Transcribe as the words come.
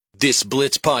This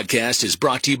Blitz podcast is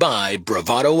brought to you by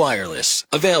Bravado Wireless.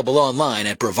 Available online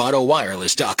at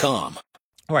bravadowireless.com.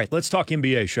 All right, let's talk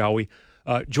NBA, shall we?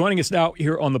 Joining us now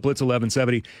here on the Blitz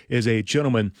 1170 is a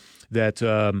gentleman that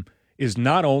is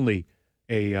not only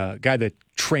a guy that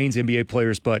trains NBA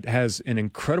players, but has an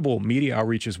incredible media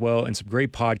outreach as well and some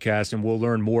great podcasts, and we'll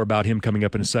learn more about him coming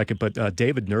up in a second. But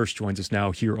David Nurse joins us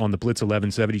now here on the Blitz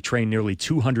 1170, trained nearly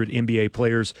 200 NBA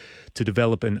players to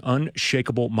develop an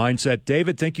unshakable mindset.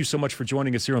 David, thank you so much for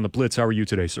joining us here on the Blitz. How are you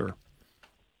today, sir?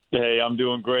 Hey, I'm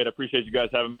doing great. I appreciate you guys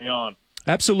having me on.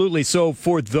 Absolutely. So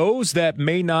for those that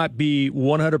may not be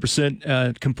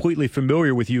 100% completely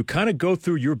familiar with you, kind of go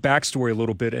through your backstory a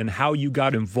little bit and how you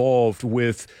got involved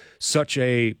with such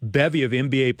a bevy of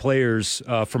NBA players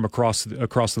from across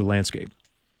the landscape.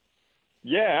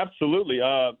 Yeah, absolutely.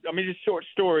 Just a short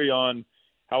story on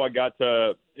how I got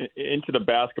into the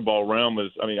basketball realm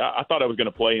was, I thought I was going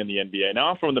to play in the NBA.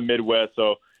 Now I'm from the Midwest,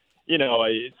 so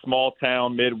a small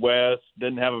town Midwest,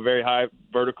 didn't have a very high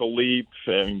vertical leap,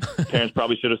 and parents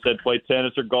probably should have said play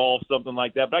tennis or golf, something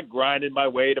like that. But I grinded my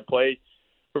way to play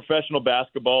professional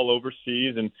basketball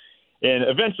overseas, and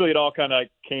eventually it all kind of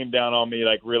came down on me,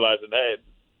 realizing, hey,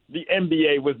 the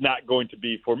NBA was not going to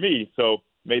be for me. So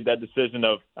made that decision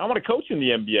of I want to coach in the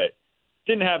NBA.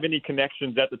 Didn't have any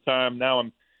connections at the time. Now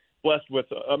I'm blessed with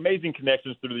amazing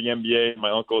connections through the NBA.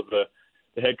 My uncle is the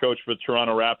head coach for the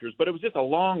Toronto Raptors, but it was just a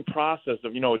long process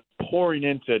of, pouring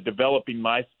into developing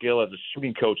my skill as a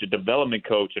shooting coach, a development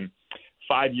coach. And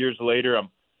 5 years later,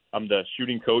 I'm the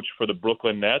shooting coach for the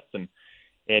Brooklyn Nets and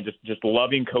just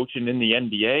loving coaching in the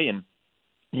NBA. And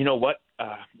you know what?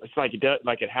 It's like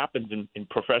it happens in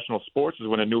professional sports is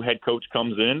when a new head coach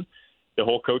comes in, the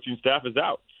whole coaching staff is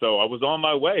out. So I was on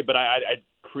my way, but I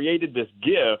created this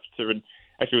gift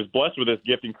actually was blessed with this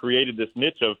gift and created this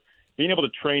niche of being able to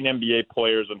train NBA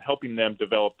players and helping them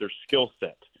develop their skill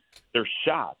set, their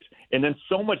shot. And then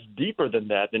so much deeper than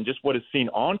that, than just what is seen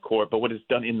on court, but what is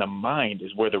done in the mind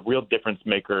is where the real difference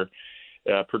maker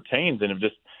pertains. And have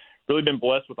just really been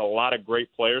blessed with a lot of great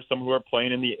players, some who are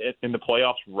playing in the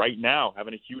playoffs right now,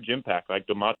 having a huge impact, like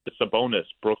Domantas Sabonis,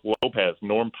 Brook Lopez,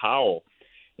 Norm Powell.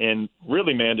 And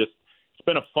really, man, it's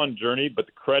been a fun journey, but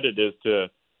the credit is to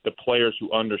the players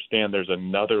who understand there's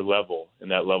another level,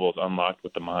 and that level is unlocked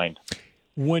with the mind.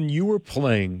 When you were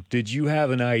playing, did you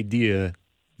have an idea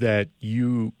that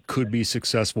you could be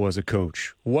successful as a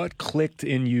coach? What clicked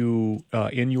in you,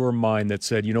 in your mind that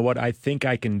said, you know what, I think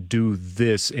I can do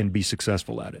this and be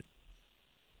successful at it?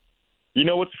 You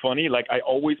know what's funny? I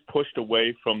always pushed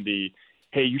away from the,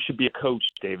 hey, you should be a coach,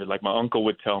 David. Like my uncle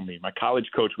would tell me, my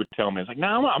college coach would tell me. It's like, no,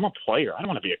 I'm a player. I don't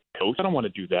want to be a coach. I don't want to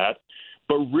do that.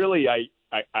 But really, I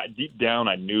deep down,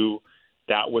 I knew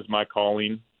that was my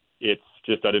calling. It's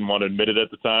just I didn't want to admit it at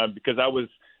the time because I was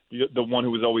the one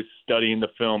who was always studying the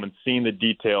film and seeing the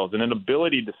details and an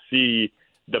ability to see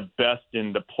the best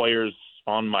in the players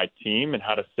on my team and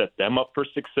how to set them up for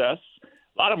success.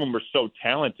 A lot of them were so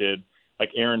talented,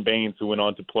 like Aaron Baines, who went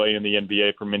on to play in the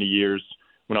NBA for many years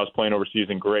when I was playing overseas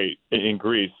in Greece,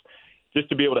 just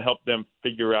to be able to help them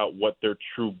figure out what their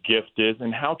true gift is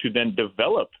and how to then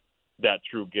develop that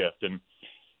true gift.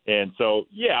 And so,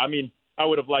 yeah, I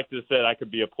would have liked to have said I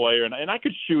could be a player and I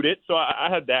could shoot it. So I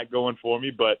had that going for me,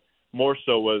 but more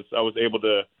so was I was able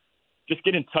to just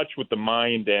get in touch with the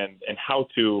mind and how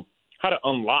to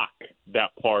unlock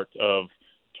that part of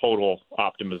total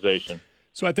optimization.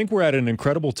 So I think we're at an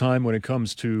incredible time when it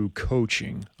comes to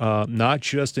coaching, not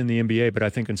just in the NBA, but I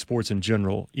think in sports in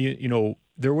general.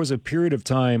 There was a period of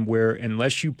time where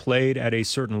unless you played at a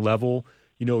certain level,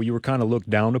 you were kind of looked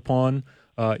down upon.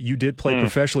 You did play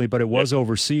professionally, but it was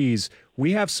overseas.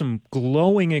 We have some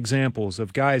glowing examples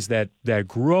of guys that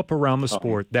grew up around the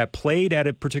sport, that played at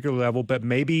a particular level, but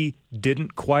maybe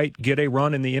didn't quite get a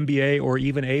run in the NBA or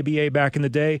even ABA back in the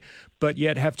day, but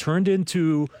yet have turned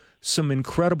into some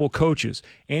incredible coaches.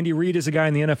 Andy Reid is a guy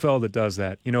in the NFL that does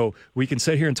that. We can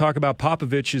sit here and talk about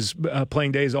Popovich's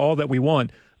playing days all that we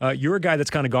want. You're a guy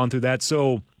that's kind of gone through that.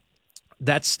 So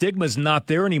that stigma is not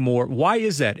there anymore. Why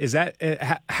is that?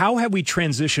 How have we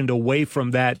transitioned away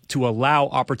from that to allow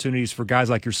opportunities for guys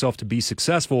like yourself to be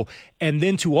successful and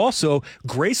then to also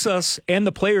grace us and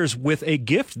the players with a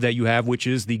gift that you have, which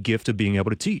is the gift of being able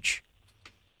to teach?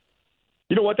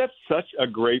 You know what? That's such a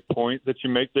great point that you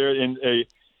make there.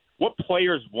 What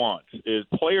players want is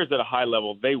players at a high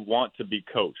level, they want to be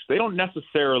coached. They don't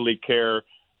necessarily care,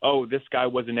 oh, this guy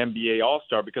was an NBA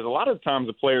All-Star, because a lot of times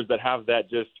the players that have that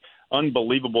just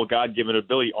unbelievable God-given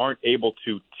ability aren't able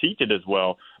to teach it as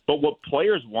well. But what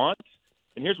players want,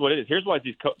 and here's what it is. Here's why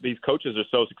these coaches are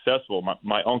so successful.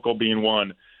 My uncle being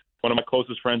one of my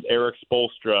closest friends, Eric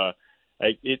Spoelstra,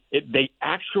 Like they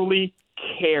actually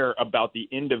care about the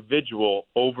individual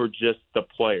over just the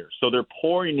player. So they're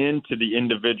pouring into the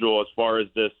individual as far as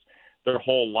their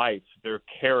whole life, their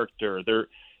character,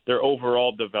 their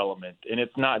overall development. And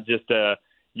it's not just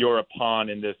you're a pawn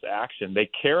in this action. They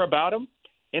care about them,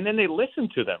 and then they listen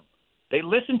to them.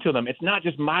 It's not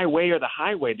just my way or the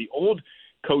highway. The old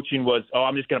coaching was,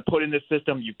 I'm just going to put in this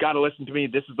system. You've got to listen to me.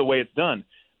 This is the way it's done.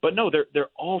 But no, they're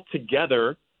all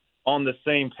together on the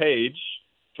same page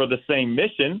for the same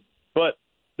mission. But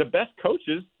the best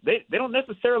coaches, they don't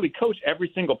necessarily coach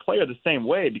every single player the same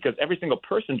way, because every single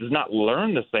person does not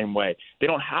learn the same way. They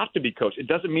don't have to be coached. It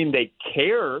doesn't mean they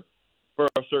care for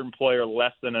a certain player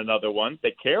less than another one.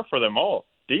 They care for them all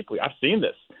deeply. I've seen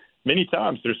this many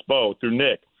times through Spo, through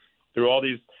Nick, through all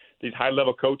these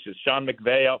high-level coaches. Sean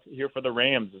McVay out here for the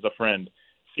Rams is a friend.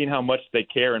 Seen how much they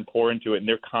care and pour into it, and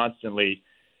they're constantly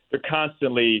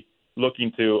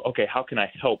looking to, okay, how can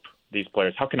I help these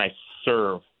players? How can I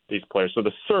serve these players? So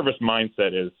the service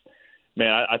mindset is,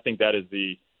 man, I think that is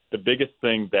the biggest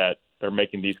thing that they're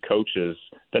making these coaches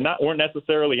that weren't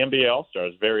necessarily NBA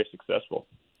All-Stars very successful.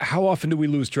 How often do we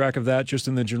lose track of that just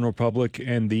in the general public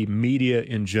and the media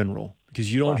in general?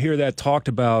 Because you don't hear that talked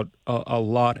about a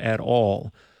lot at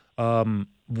all.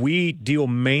 We deal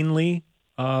mainly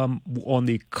on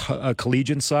the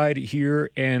collegiate side here,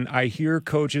 and I hear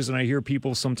coaches and I hear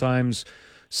people sometimes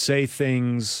say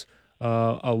things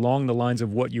along the lines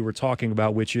of what you were talking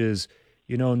about, which is,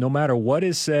 no matter what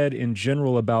is said in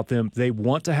general about them, they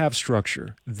want to have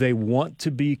structure. They want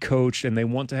to be coached, and they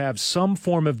want to have some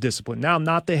form of discipline. Now,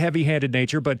 not the heavy-handed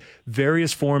nature, but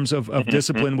various forms of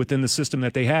discipline within the system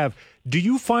that they have. Do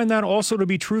you find that also to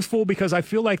be truthful? Because I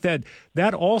feel like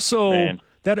that also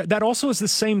is the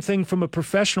same thing from a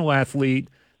professional athlete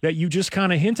that you just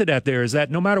kind of hinted at there, is that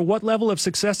no matter what level of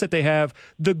success that they have,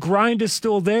 the grind is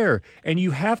still there. And you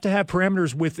have to have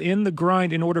parameters within the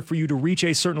grind in order for you to reach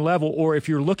a certain level, or if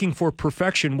you're looking for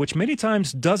perfection, which many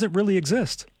times doesn't really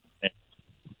exist.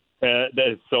 That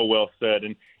is so well said.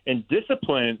 And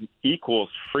discipline equals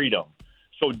freedom.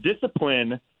 So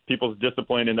people's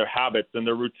discipline in their habits and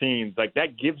their routines, like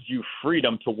that gives you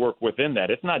freedom to work within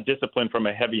that. It's not discipline from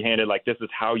a heavy-handed, like this is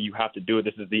how you have to do it,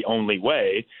 this is the only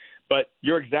way. But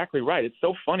you're exactly right. It's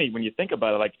so funny when you think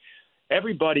about it. Like,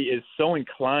 everybody is so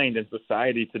inclined in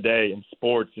society today, in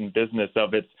sports and business,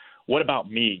 of it's, what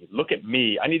about me? Look at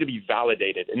me. I need to be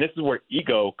validated. And this is where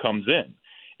ego comes in.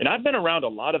 And I've been around a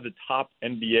lot of the top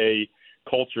NBA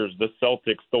cultures, the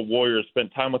Celtics, the Warriors,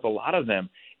 spent time with a lot of them.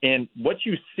 And what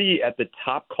you see at the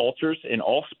top cultures in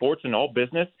all sports and all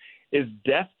business is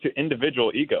death to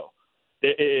individual ego.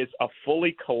 It is a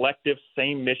fully collective,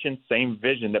 same mission, same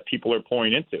vision that people are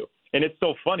pouring into. And it's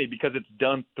so funny because it's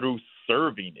done through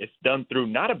serving. It's done through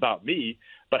not about me,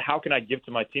 but how can I give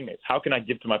to my teammates? How can I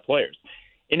give to my players?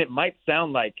 And it might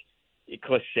sound like a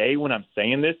cliche when I'm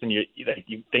saying this, and you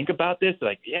think about this,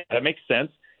 like, yeah, that makes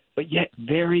sense. But yet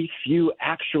very few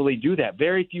actually do that.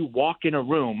 Very few walk in a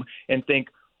room and think,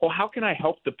 well, how can I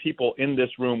help the people in this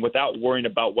room without worrying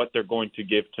about what they're going to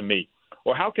give to me?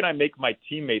 Or how can I make my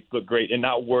teammates look great and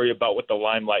not worry about what the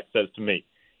limelight says to me?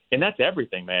 And that's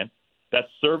everything, man. That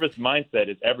service mindset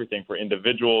is everything for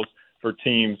individuals, for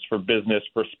teams, for business,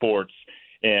 for sports.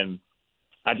 And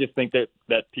I just think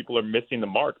that people are missing the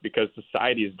mark because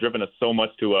society has driven us so much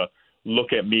to a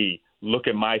look at me, look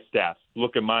at my stats,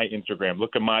 look at my Instagram,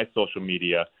 look at my social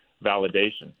media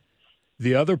validation.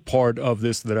 The other part of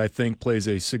this that I think plays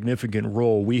a significant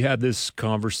role, we had this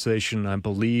conversation, I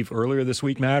believe, earlier this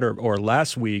week, Matt, or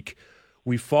last week.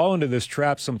 We fall into this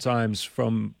trap sometimes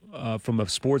from a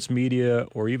sports media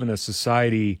or even a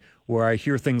society where I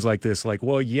hear things like this, like,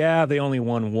 well, yeah, they only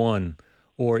won one,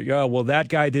 or, yeah, well, that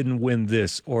guy didn't win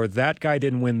this, or that guy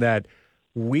didn't win that.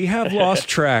 We have lost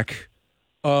track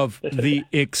of the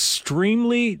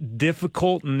extremely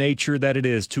difficult nature that it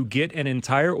is to get an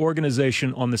entire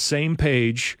organization on the same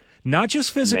page, not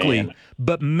just physically,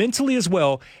 but mentally as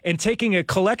well, and taking a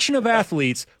collection of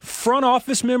athletes, front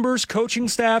office members, coaching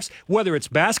staffs, whether it's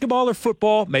basketball or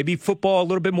football, maybe football a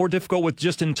little bit more difficult with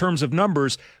just in terms of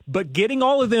numbers, but getting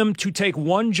all of them to take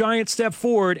one giant step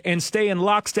forward and stay in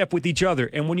lockstep with each other.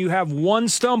 And when you have one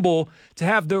stumble, to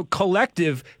have the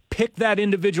collective pick that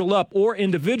individual up or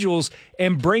individuals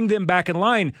and bring them back in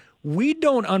line. We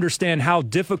don't understand how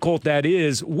difficult that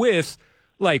is with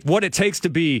like what it takes to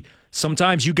be.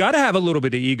 Sometimes you got to have a little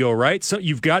bit of ego, right? So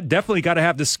you've definitely got to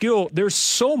have the skill. There's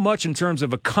so much in terms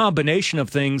of a combination of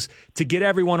things to get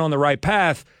everyone on the right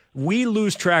path. We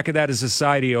lose track of that as a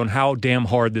society on how damn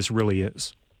hard this really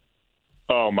is.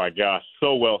 Oh, my gosh.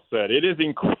 So well said. It is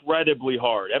incredibly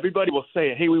hard. Everybody will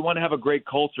say, hey, we want to have a great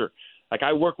culture. Like,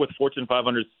 I work with Fortune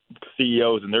 500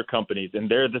 CEOs and their companies,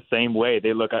 and they're the same way.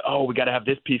 They look at, we got to have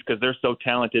this piece because they're so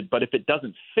talented. But if it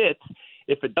doesn't fit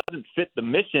the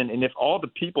mission, and if all the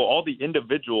people, all the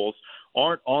individuals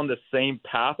aren't on the same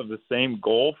path of the same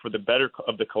goal for the better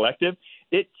of the collective,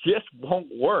 it just won't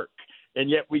work. And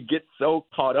yet we get so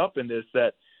caught up in this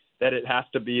that it has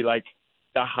to be like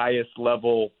the highest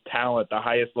level talent, the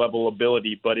highest level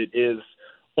ability, but it is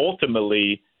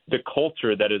ultimately the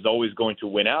culture that is always going to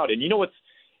win out. And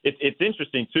it's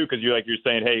interesting too, because you're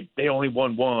saying, hey, they only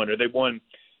won one, or they won.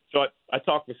 So I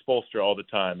talk with Spoelstra all the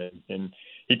time, and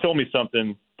he told me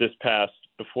something this past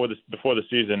before the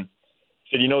season.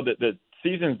 He said, that the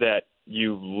seasons that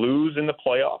you lose in the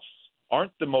playoffs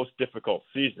aren't the most difficult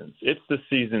seasons. It's the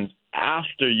seasons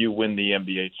after you win the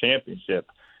NBA championship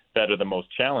that are the most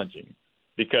challenging,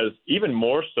 because even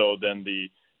more so than the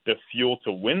fuel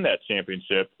to win that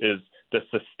championship is the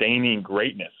sustaining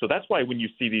greatness. So that's why when you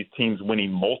see these teams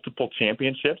winning multiple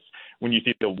championships, when you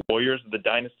see the Warriors, the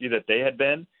dynasty that they had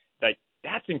been,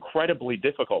 that's incredibly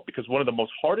difficult, because one of the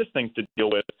most hardest things to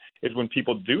deal with is when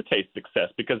people do taste success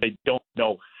because they don't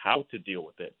know how to deal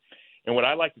with it. And what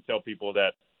I like to tell people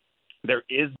that there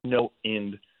is no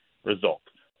end result.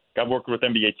 I've worked with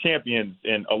NBA champions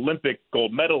and Olympic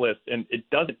gold medalists, and it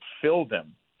doesn't fill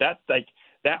them. That's like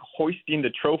that hoisting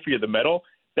the trophy of the medal,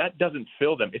 that doesn't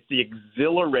fill them. It's the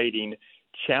exhilarating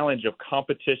challenge of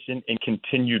competition and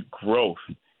continued growth.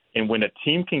 And when a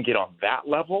team can get on that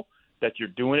level, that you're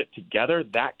doing it together,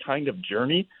 that kind of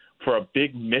journey for a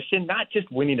big mission, not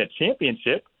just winning a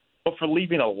championship, but for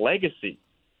leaving a legacy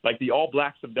like the All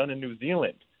Blacks have done in New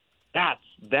Zealand.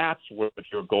 That's where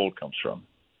your gold comes from.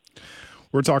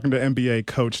 We're talking to NBA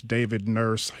coach David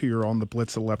Nurse here on the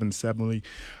Blitz 1170.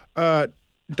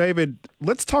 David,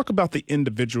 let's talk about the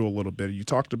individual a little bit. You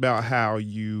talked about how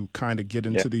you kind of get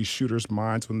into these shooters'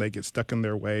 minds when they get stuck in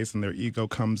their ways and their ego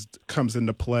comes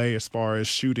into play as far as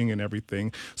shooting and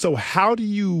everything. So how do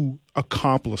you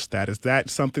accomplish that? Is that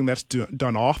something that's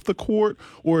done off the court,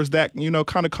 or is that,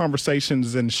 kind of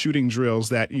conversations and shooting drills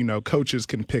that, coaches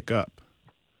can pick up?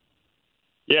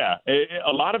 Yeah,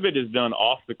 a lot of it is done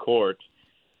off the court,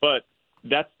 but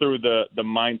that's through the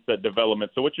mindset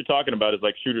development. So what you're talking about is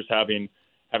like shooters having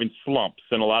slumps,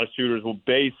 and a lot of shooters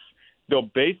they'll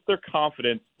base their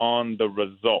confidence on the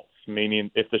results, meaning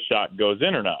if the shot goes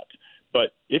in or not.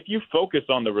 But if you focus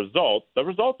on the result's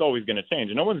always going to change,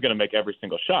 and no one's going to make every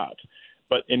single shot.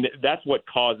 And that's what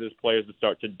causes players to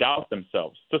start to doubt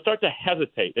themselves, to start to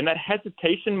hesitate. And that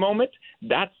hesitation moment,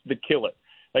 that's the killer.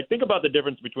 Like, think about the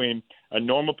difference between a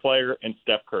normal player and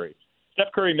Steph Curry.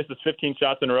 Steph Curry misses 15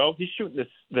 shots in a row. He's shooting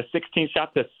the 16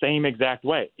 shots the same exact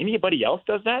way. Anybody else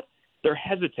does that, they're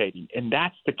hesitating, and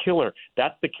that's the killer.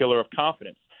 That's the killer of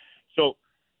confidence. So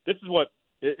this is what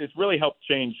it's really helped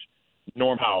change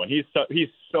Norm Powell. And he's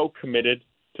so committed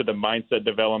to the mindset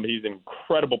development. He's an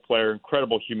incredible player,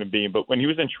 incredible human being. But when he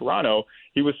was in Toronto,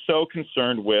 he was so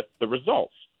concerned with the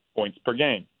results, points per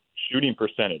game, shooting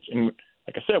percentage. And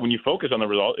like I said, when you focus on the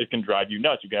result, it can drive you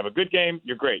nuts. You can have a good game,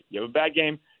 you're great. You have a bad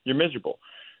game, you're miserable.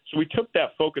 So we took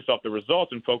that focus off the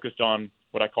results and focused on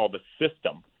what I call the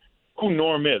system. Who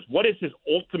Norm is. What is his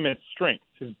ultimate strength?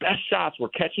 His best shots were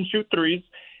catch and shoot threes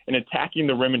and attacking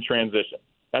the rim in transition.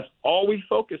 That's all we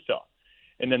focused on.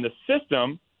 And then the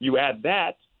system, you add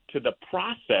that to the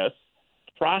process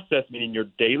meaning your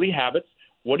daily habits.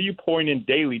 What are you pouring in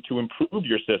daily to improve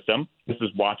your system? This is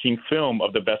watching film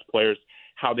of the best players,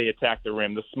 how they attack the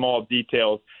rim, the small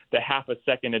details, the half a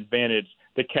second advantage,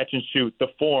 the catch and shoot, the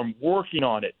form, working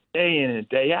on it day in and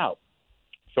day out.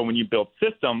 So when you build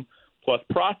system plus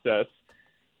process,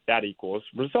 that equals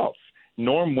results.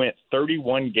 Norm went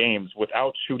 31 games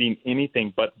without shooting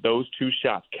anything but those two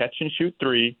shots, catch and shoot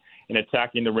three and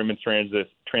attacking the rim in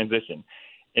transition.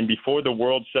 And before the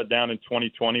world shut down in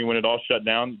 2020, when it all shut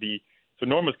down, so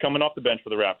Norm was coming off the bench for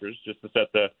the Raptors, just to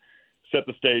set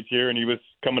the stage here, and he was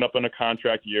coming up on a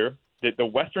contract year. The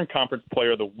Western Conference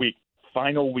Player of the Week,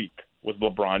 final week, was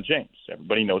LeBron James.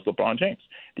 Everybody knows LeBron James.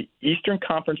 The Eastern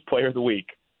Conference Player of the Week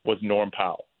was Norm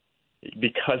Powell,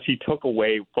 because he took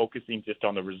away focusing just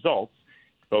on the results,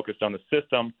 focused on the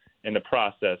system and the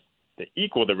process to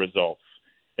equal the results.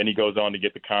 And he goes on to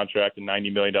get the contract, a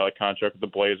 $90 million contract with the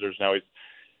Blazers. Now he's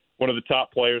one of the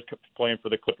top players playing for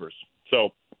the Clippers. So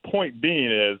point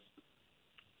being is,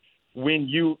 when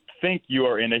you think you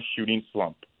are in a shooting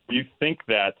slump, you think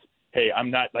that, hey, I'm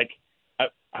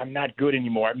not good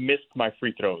anymore, I missed my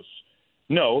free throws.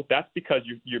 No, that's because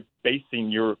you're basing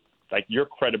your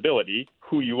credibility,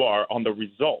 who you are, on the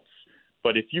results.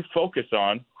 But if you focus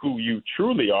on who you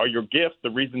truly are, your gifts, the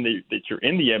reason that you're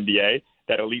in the NBA,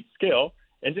 that elite skill,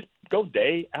 and just go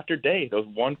day after day. Those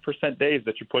 1% days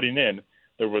that you're putting in,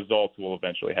 the results will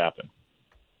eventually happen.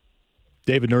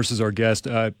 David Nurse is our guest.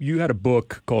 You had a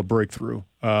book called Breakthrough.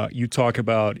 You talk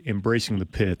about embracing the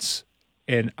pits.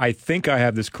 And I think I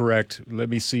have this correct. Let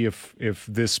me see if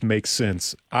this makes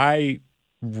sense. I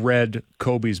read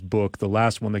Kobe's book, the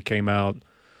last one that came out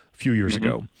a few years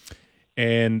ago.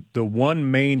 And the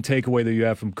one main takeaway that you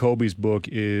have from Kobe's book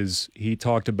is he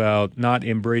talked about not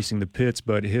embracing the pits,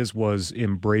 but his was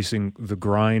embracing the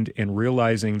grind and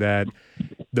realizing that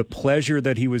the pleasure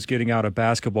that he was getting out of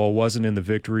basketball wasn't in the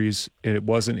victories. It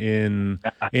wasn't in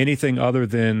anything other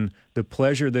than the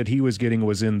pleasure that he was getting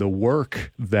was in the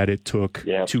work that it took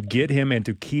to get him and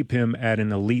to keep him at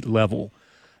an elite level.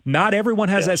 Not everyone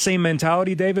has that same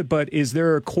mentality, David, but is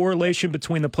there a correlation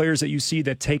between the players that you see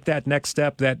that take that next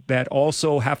step that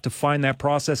also have to find that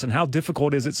process? And how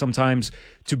difficult is it sometimes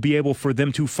to be able for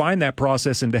them to find that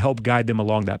process and to help guide them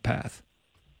along that path?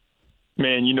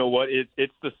 Man, you know what?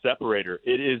 It's the separator.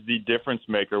 It is the difference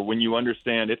maker when you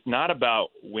understand it's not about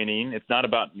winning. It's not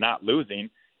about not losing.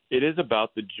 It is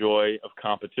about the joy of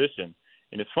competition.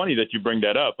 And it's funny that you bring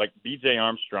that up. Like B.J.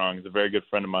 Armstrong is a very good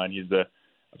friend of mine. He's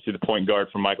obviously the point guard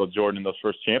for Michael Jordan in those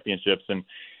first championships. And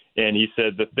he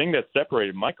said the thing that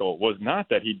separated Michael was not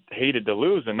that he hated to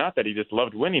lose and not that he just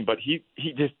loved winning, but he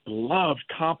just loved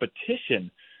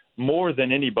competition more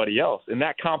than anybody else. And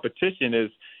that competition is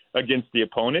against the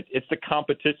opponent. It's the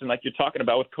competition like you're talking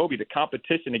about with Kobe, the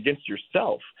competition against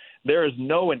yourself. There is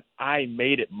no an I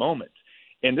made it moment.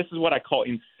 And this is what I call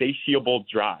insatiable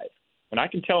drive. And I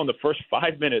can tell in the first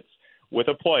 5 minutes with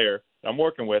a player I'm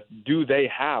working with, do they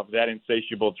have that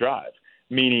insatiable drive?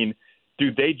 Meaning,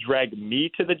 do they drag me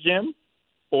to the gym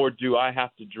or do I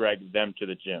have to drag them to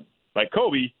the gym? Like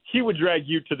Kobe, he would drag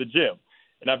you to the gym.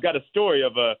 And I've got a story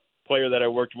of a player that I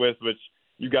worked with, which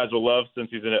you guys will love since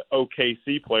he's an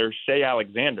OKC player, Shea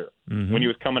Alexander. Mm-hmm. When he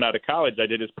was coming out of college, I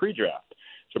did his pre-draft.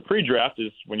 So pre-draft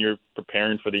is when you're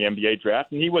preparing for the NBA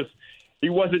draft. And he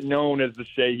wasn't known as the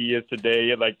Shea he is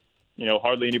today. Like,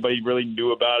 hardly anybody really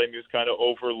knew about him. He was kind of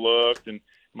overlooked and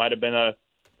might have been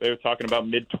they were talking about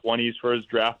mid-20s for his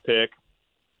draft pick.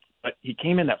 But he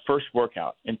came in that first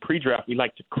workout. In pre-draft, we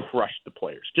like to crush the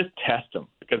players, just test them,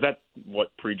 because that's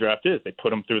what pre-draft is. They put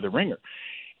them through the ringer.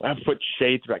 I put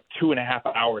Shea through like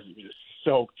 2.5 hours. He was just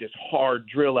soaked, just hard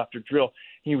drill after drill.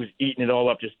 He was eating it all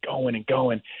up, just going and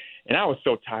going. And I was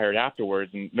so tired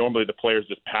afterwards. And normally the players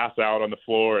just pass out on the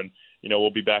floor and, we'll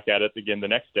be back at it again the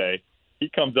next day. He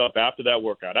comes up after that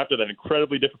workout, after that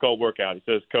incredibly difficult workout. He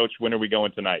says, "Coach, when are we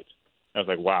going tonight?" I was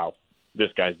like, wow, this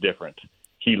guy's different.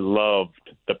 He loved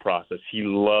the process. He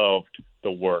loved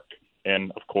the work.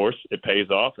 And, of course, it pays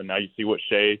off. And now you see what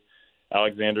Shea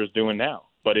Alexander is doing now.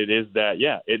 But it is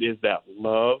that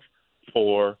love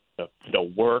for the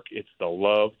work. It's the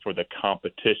love for the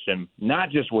competition, not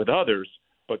just with others,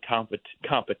 but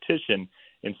competition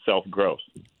in self-growth.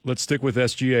 Let's stick with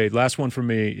SGA. Last one for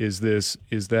me is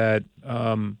that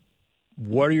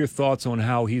what are your thoughts on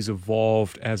how he's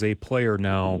evolved as a player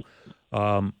now?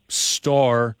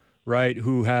 Star, right,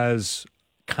 who has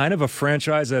kind of a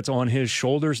franchise that's on his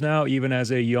shoulders now, even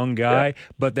as a young guy,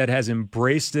 but that has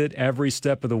embraced it every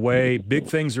step of the way. Big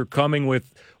things are coming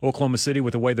with Oklahoma City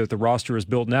with the way that the roster is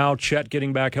built now. Chet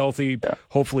getting back healthy,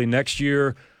 hopefully next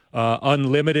year.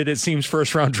 Unlimited, it seems,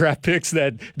 first-round draft picks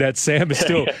that Sam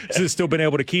has still been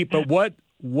able to keep. But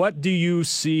what do you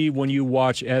see when you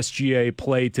watch SGA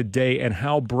play today, and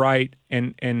how bright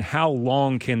and how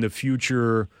long can the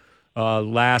future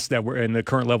last that we're in the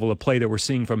current level of play that we're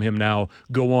seeing from him now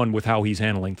go on with how he's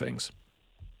handling things?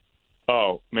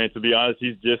 Oh, man, to be honest,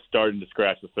 he's just starting to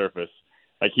scratch the surface.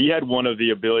 Like, he had one of the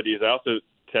abilities. I also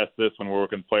test this when we're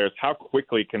working with players. How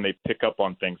quickly can they pick up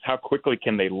on things? How quickly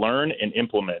can they learn and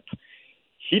implement?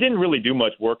 He didn't really do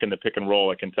much work in the pick and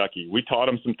roll at Kentucky. We taught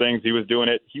him some things. He was doing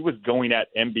it. He was going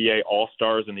at NBA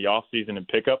All-Stars in the offseason and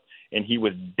pickup, and he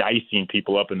was dicing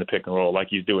people up in the pick and roll like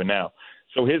he's doing now.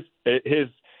 So his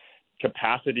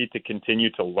capacity to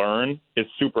continue to learn is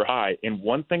super high. And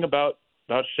one thing about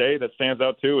Shea that stands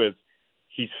out too is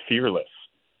he's fearless.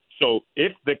 So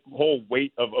if the whole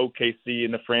weight of OKC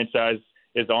and the franchise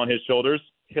is on his shoulders,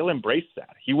 he'll embrace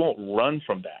that. He won't run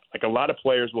from that. Like, a lot of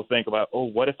players will think about, oh,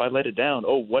 what if I let it down?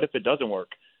 Oh, what if it doesn't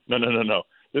work? No.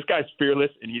 This guy's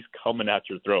fearless, and he's coming at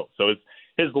your throat. So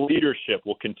his leadership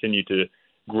will continue to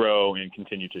grow and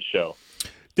continue to show.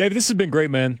 David, this has been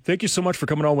great, man. Thank you so much for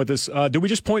coming on with us. Do we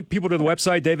just point people to the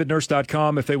website,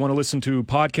 davidnurse.com, if they want to listen to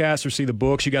podcasts or see the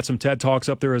books? You got some TED Talks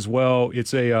up there as well.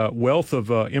 It's a wealth of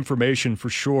information for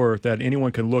sure that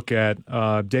anyone can look at.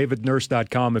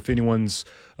 davidnurse.com if anyone's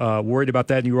worried about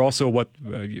that. And you were also,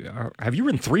 have you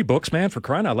written 3 books, man? For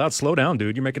crying out loud, slow down,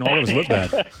 dude. You're making all of us look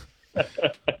bad.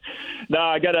 No,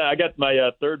 I got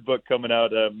my 3rd book coming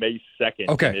out May 2nd.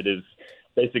 Okay. And it is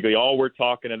basically all we're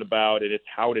talking about, and it's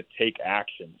how to take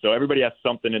action. So everybody has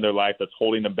something in their life that's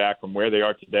holding them back from where they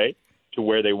are today to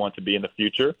where they want to be in the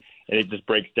future. And it just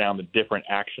breaks down the different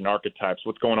action archetypes,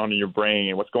 what's going on in your brain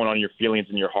and what's going on in your feelings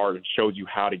in your heart, and shows you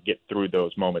how to get through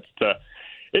those moments.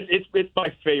 It's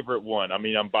my favorite one. I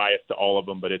mean, I'm biased to all of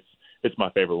them, but it's my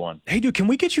favorite one. Hey, dude, can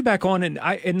we get you back on?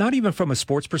 And not even from a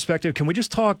sports perspective, can we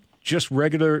just talk just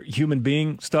regular human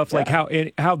being stuff, like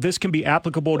how this can be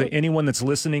applicable to anyone that's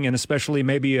listening, and especially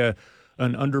maybe an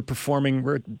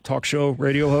underperforming talk show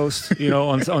radio host,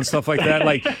 on stuff like that?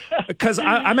 Like, because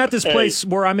I'm at this place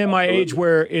where I'm in my age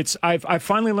where I've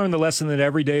finally learned the lesson that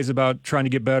every day is about trying to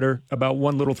get better, about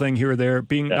one little thing here or there,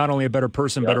 being not only a better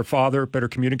person, better father, better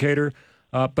communicator.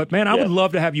 But, man, I would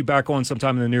love to have you back on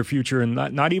sometime in the near future, and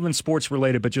not even sports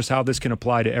related, but just how this can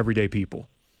apply to everyday people.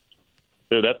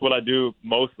 Dude, that's what I do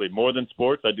mostly. More than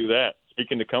sports, I do that.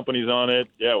 Speaking to companies on it,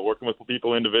 working with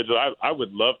people individually. I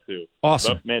would love to.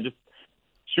 Awesome. Man, just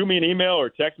shoot me an email or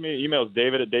text me. Email is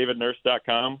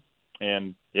david@davidnurse.com.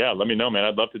 And, let me know, man.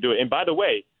 I'd love to do it. And, by the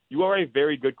way, you are a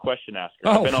very good question asker.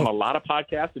 I've been on a lot of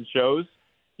podcasts and shows.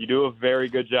 You do a very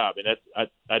good job. And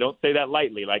I don't say that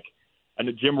lightly. Like, I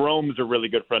know Jim Rome's a really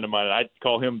good friend of mine. I'd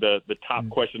call him the top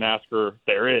question asker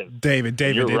there is. David,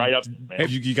 you're right up, man.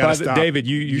 You got to stop. David,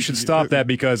 you should stop that,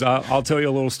 because I'll tell you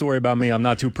a little story about me. I'm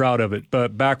not too proud of it.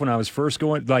 But back when I was first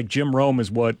going, like, Jim Rome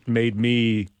is what made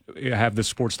me have the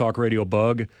sports talk radio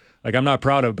bug. Like, I'm not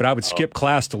proud of it, but I would skip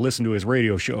class to listen to his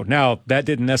radio show. Now, that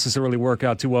didn't necessarily work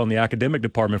out too well in the academic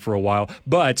department for a while,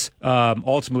 but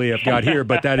ultimately I've got here.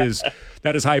 But that is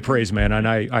high praise, man, and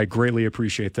I greatly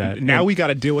appreciate that. Now we got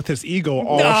to deal with his ego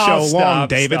all show long,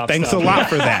 David. Thanks a lot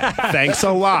for that. Thanks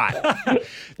a lot.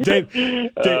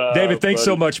 David, thanks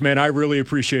so much, man. I really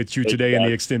appreciate you today and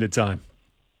the extended time.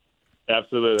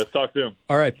 Absolutely. Let's talk soon.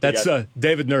 All right, that's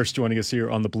David Nurse joining us here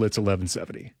on the Blitz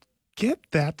 1170. Get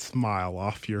that smile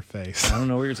off your face. I don't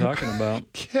know what you're talking about.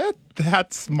 Get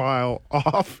that smile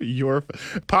off your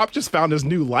Pop just found his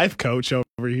new life coach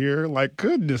over here. Like,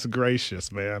 goodness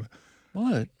gracious, man.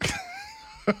 What?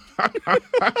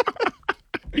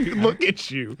 Look at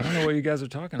you. I don't know what you guys are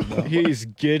talking about. He's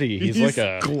giddy. He's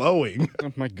like glowing.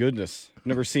 Oh, my goodness.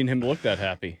 Never seen him look that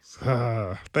happy.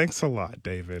 Thanks a lot,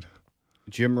 David.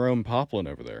 Jeremie Poplin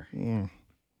over there.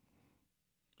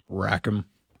 Rack him.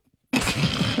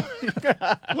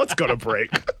 Let's go to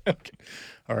break. Okay.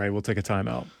 All right, we'll take a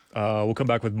timeout. We'll come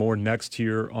back with more next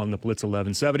here on the Blitz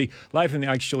 1170. Live in the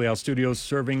Ike Chili House studios,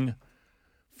 serving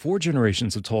 4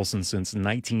 generations of Tulsans since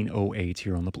 1908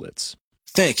 here on the Blitz.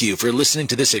 Thank you for listening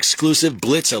to this exclusive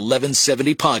Blitz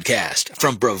 1170 podcast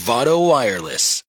from Bravado Wireless.